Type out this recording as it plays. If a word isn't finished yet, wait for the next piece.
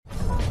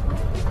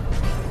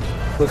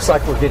Looks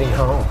like we're getting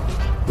home.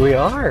 We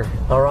are.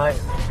 All right.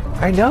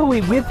 I know.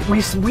 We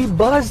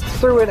buzzed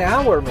through an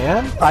hour,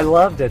 man. I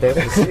loved it.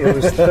 It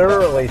was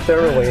thoroughly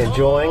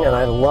enjoying, and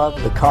I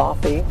loved the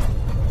coffee.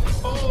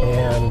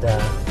 And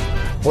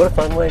what a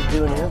fun way to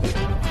do an interview.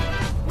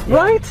 Yeah.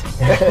 Right?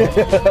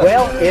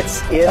 Well,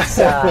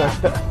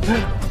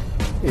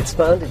 it's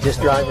fun to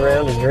just drive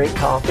around and drink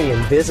coffee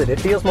and visit. It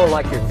feels more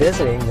like you're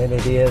visiting than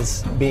it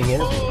is being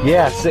interviewed.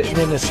 Yeah, sitting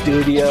in a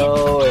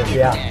studio. And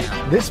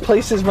yeah. This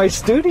place is my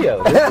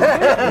studio.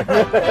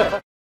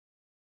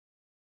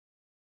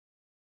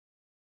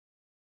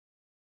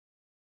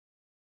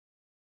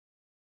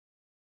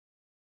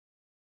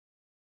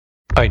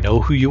 I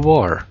know who you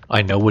are.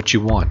 I know what you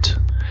want.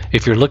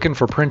 If you're looking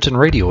for print and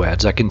radio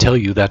ads, I can tell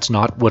you that's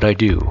not what I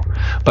do.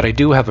 But I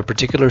do have a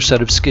particular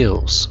set of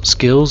skills.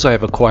 Skills I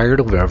have acquired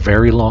over a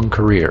very long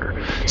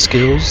career.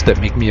 Skills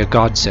that make me a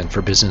godsend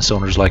for business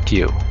owners like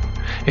you.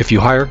 If you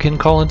hire Ken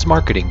Collins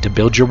Marketing to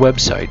build your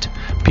website,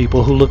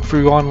 people who look for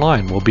you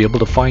online will be able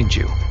to find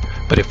you.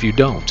 But if you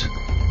don't,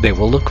 they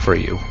will look for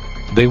you.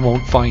 They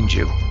won't find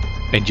you.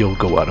 And you'll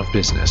go out of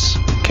business.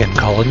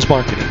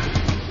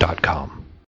 KenCollinsMarketing.com